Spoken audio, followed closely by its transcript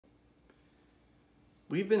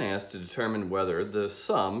we've been asked to determine whether the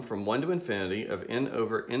sum from 1 to infinity of n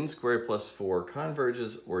over n squared plus 4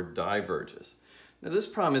 converges or diverges. Now this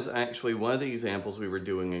problem is actually one of the examples we were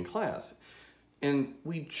doing in class, and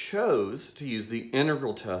we chose to use the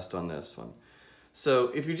integral test on this one. So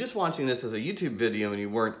if you're just watching this as a YouTube video and you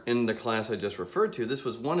weren't in the class I just referred to, this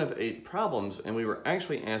was one of 8 problems, and we were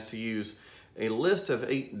actually asked to use a list of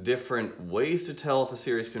 8 different ways to tell if a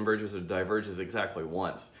series converges or diverges exactly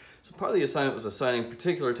once. So part of the assignment was assigning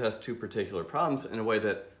particular tests to particular problems in a way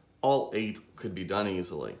that all 8 could be done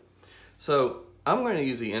easily. So I'm going to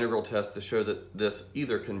use the integral test to show that this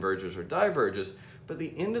either converges or diverges, but at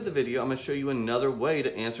the end of the video I'm going to show you another way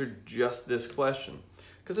to answer just this question.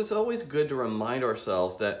 Because it's always good to remind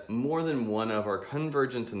ourselves that more than one of our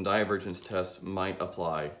convergence and divergence tests might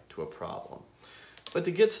apply to a problem. But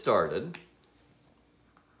to get started,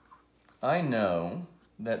 I know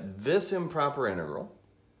that this improper integral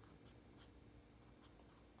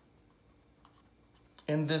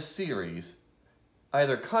and this series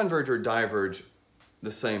either converge or diverge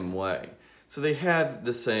the same way. So they have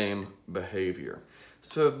the same behavior.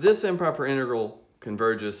 So if this improper integral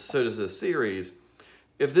converges, so does this series.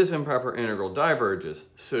 If this improper integral diverges,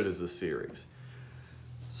 so does the series.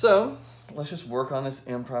 So let's just work on this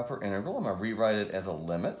improper integral. I'm going to rewrite it as a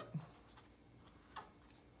limit.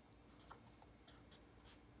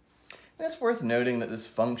 And it's worth noting that this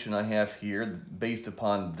function I have here, based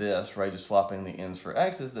upon this, right, just swapping the n's for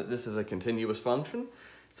x's, that this is a continuous function.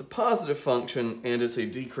 It's a positive function and it's a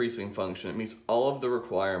decreasing function. It meets all of the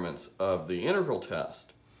requirements of the integral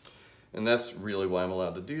test. And that's really why I'm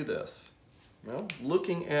allowed to do this. Well,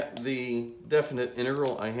 looking at the definite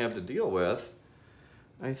integral I have to deal with,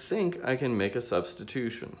 I think I can make a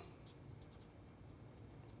substitution.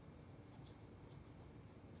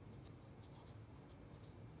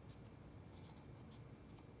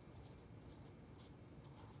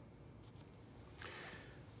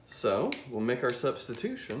 So we'll make our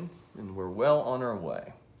substitution and we're well on our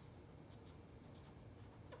way.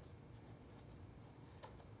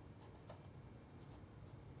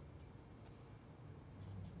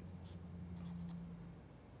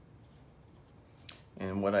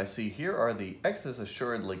 And what I see here are the x's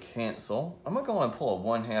assuredly cancel. I'm going to go and pull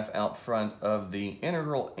a 1/2 out front of the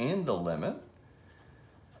integral and the limit,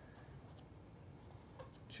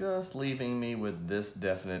 just leaving me with this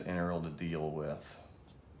definite integral to deal with.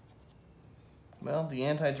 Well, the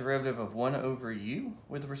antiderivative of 1 over u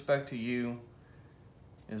with respect to u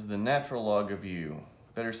is the natural log of u.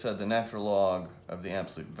 Better said, the natural log of the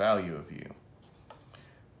absolute value of u.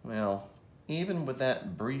 Well, even with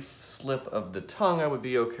that brief slip of the tongue, I would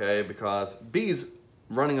be okay because b's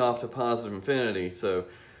running off to positive infinity, so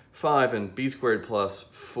 5 and b squared plus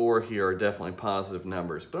 4 here are definitely positive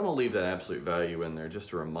numbers. But I'm going to leave that absolute value in there just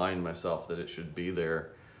to remind myself that it should be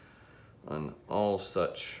there on all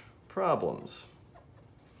such problems.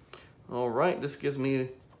 All right, this gives me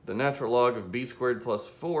the natural log of b squared plus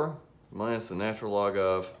 4 minus the natural log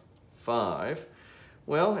of 5.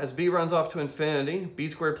 Well, as b runs off to infinity, b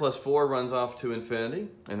squared plus 4 runs off to infinity,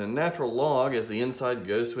 and the natural log as the inside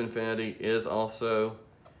goes to infinity is also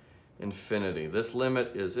infinity. This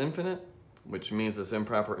limit is infinite, which means this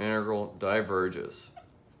improper integral diverges.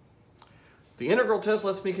 The integral test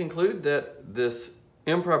lets me conclude that this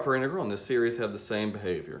improper integral and this series have the same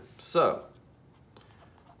behavior. So,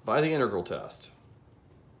 by the integral test,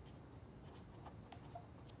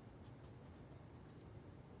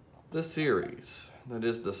 the series, that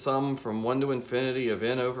is the sum from 1 to infinity of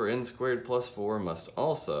n over n squared plus 4, must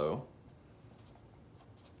also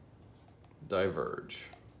diverge.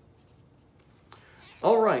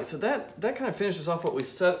 All right, so that kind of finishes off what we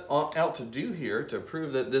set out to do here to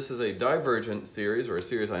prove that this is a divergent series, or a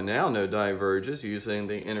series I now know diverges using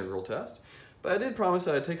the integral test. But I did promise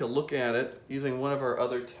that I'd take a look at it using one of our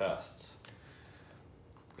other tests.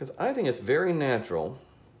 Because I think it's very natural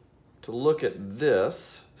to look at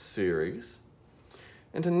this series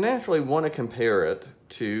and to naturally want to compare it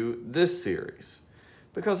to this series.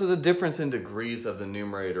 Because of the difference in degrees of the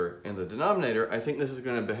numerator and the denominator, I think this is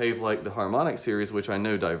going to behave like the harmonic series, which I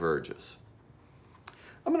know diverges.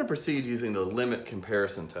 I'm going to proceed using the limit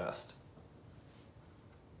comparison test.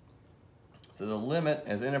 So the limit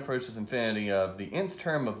as n approaches infinity of the nth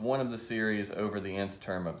term of one of the series over the nth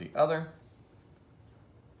term of the other.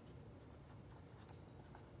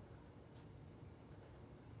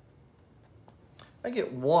 I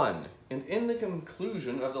get 1. And in the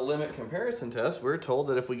conclusion of the limit comparison test, we're told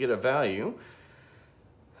that if we get a value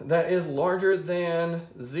that is larger than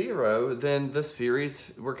 0, then the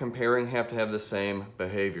series we're comparing have to have the same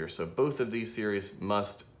behavior. So both of these series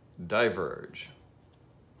must diverge.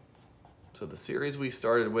 So the series we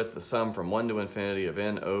started with, the sum from 1 to infinity of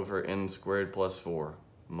n over n squared plus 4,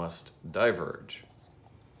 must diverge.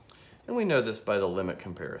 And we know this by the limit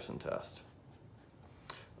comparison test.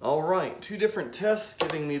 All right, 2 different tests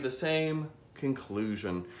giving me the same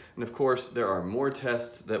conclusion. And of course, there are more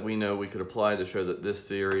tests that we know we could apply to show that this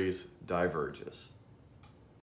series diverges.